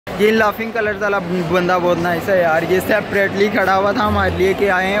ये laughing colours वाला बंदा बहुत नाइस है यार। ये सेपरेटली खड़ा हुआ था हमारे लिए कि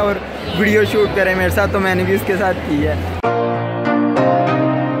आएँ और वीडियो शूट करें मेरे साथ, तो मैंने भी उसके साथ की है।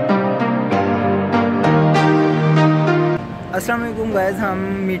 अस्सलाम वालेकुम गाइस, हम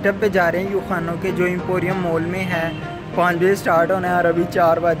मीटअप पे जा रहे हैं उखानो के, जो एम्पोरियम मॉल में है। 5 बजे स्टार्ट होना है और अभी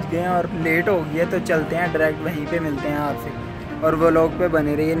 4 बज गए हैं और लेट हो गई है, तो चलते हैं डायरेक्ट वहीं पे मिलते हैं आपसे। और वो लोग पे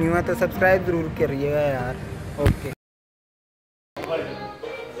बने रहिए, न्यू है तो सब्सक्राइब ज़रूर करिएगा यार। ओके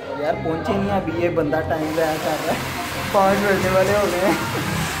यार पहुँचे नहीं अभी, ये बंदा टाइम ज़ाया कर रहा है। 5 बजने वाले हो गए हैं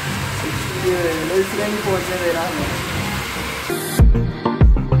इसलिए नहीं पहुँचने दे रहा हमें।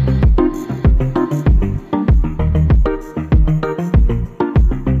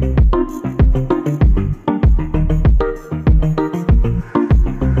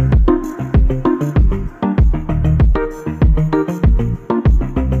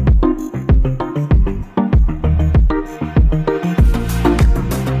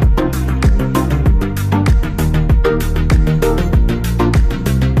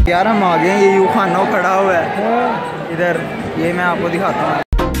 यार हम आ गए, ये उखानो खड़ा हुआ है इधर, ये मैं आपको दिखाता हूँ।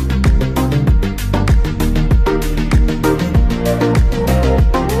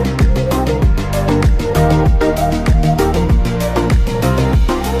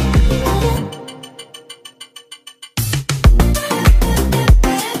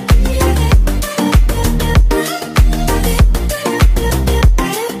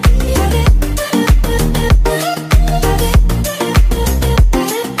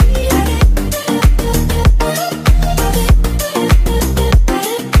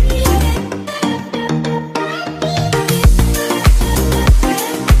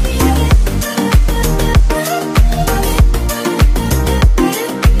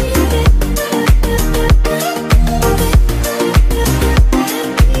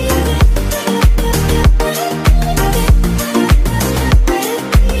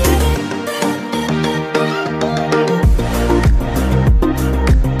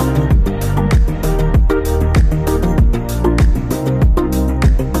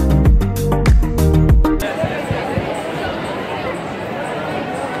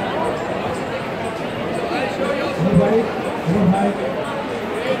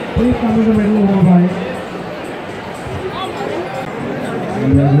 Please come to the middle of the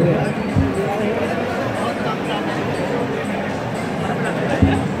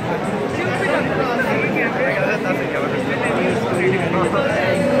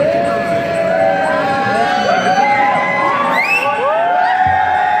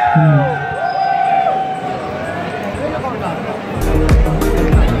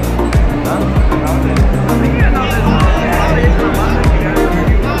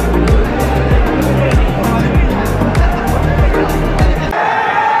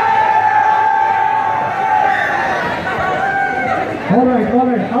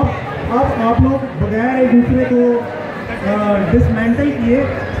अब आप लोग बगैर एक दूसरे को डिसमेंटल किए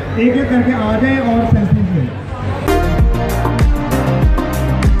एक एक करके आ जाएं और सेल्फी लें।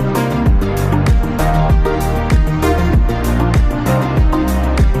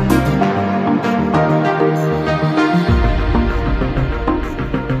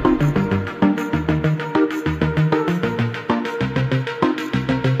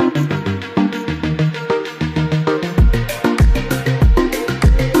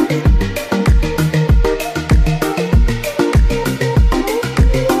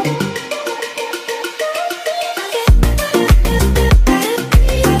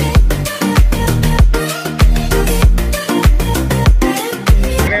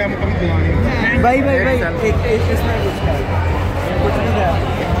 भाई एक इसमें कुछ नहीं है।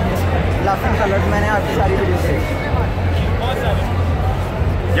 लाफिंग कलर्स मैंने आपकी सारी वीडियो देखी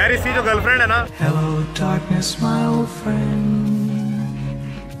यार। इसकी जो गर्लफ्रेंड है ना, Hello darkness my old friend,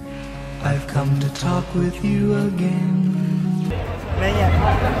 I've come to talk with you again. नहीं है।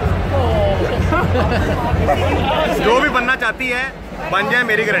 जो भी बनना चाहती है बन जाए,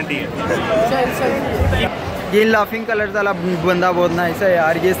 मेरी गारंटी है। ये लाफिंग कलर्स वाला बंदा बहुत नाइस है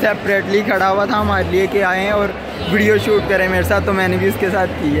यार। ये सेपरेटली खड़ा हुआ था हमारे लिए कि आएँ और वीडियो शूट करें मेरे साथ, तो मैंने भी उसके साथ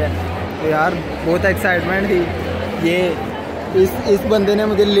की है। तो यार बहुत एक्साइटमेंट थी। ये इस बंदे ने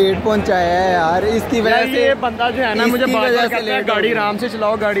मुझे लेट पहुंचाया है यार, इसकी वजह से। ये बंदा जो है ना, मुझे बार-बार कहता है गाड़ी आराम से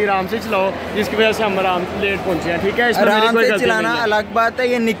चलाओ, गाड़ी आराम से चलाओ, जिसकी वजह से हम आराम से लेट पहुंचे हैं। ठीक है, इसमें आराम से चलाना अलग बात है।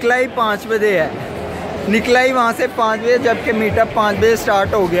 ये निकला ही 5 बजे है, निकला ही वहाँ से 5 बजे, जबकि मीटअप 5 बजे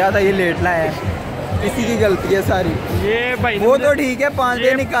स्टार्ट हो गया था। ये लेट लाया है, इसी की गलती है सारी। ये भाई वो तो ठीक है, 5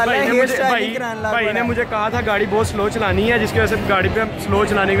 बजे निकाला है। भाई ने मुझे कहा था गाड़ी बहुत स्लो चलानी है, जिसकी वजह से गाड़ी पे स्लो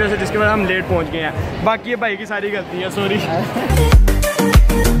चलाने की वजह से जिसकी वजह से हम लेट पहुंच गए हैं। बाकी ये भाई की सारी गलती है, सॉरी।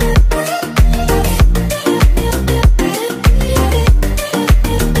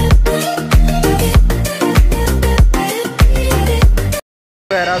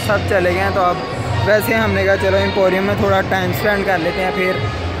 वगैरह सब चले गए हैं। तो अब वैसे हमने कहा चलो एम्पोरियम में थोड़ा टाइम स्पेंड कर लेते हैं,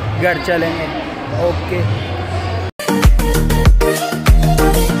 फिर घर चलेंगे। ओके।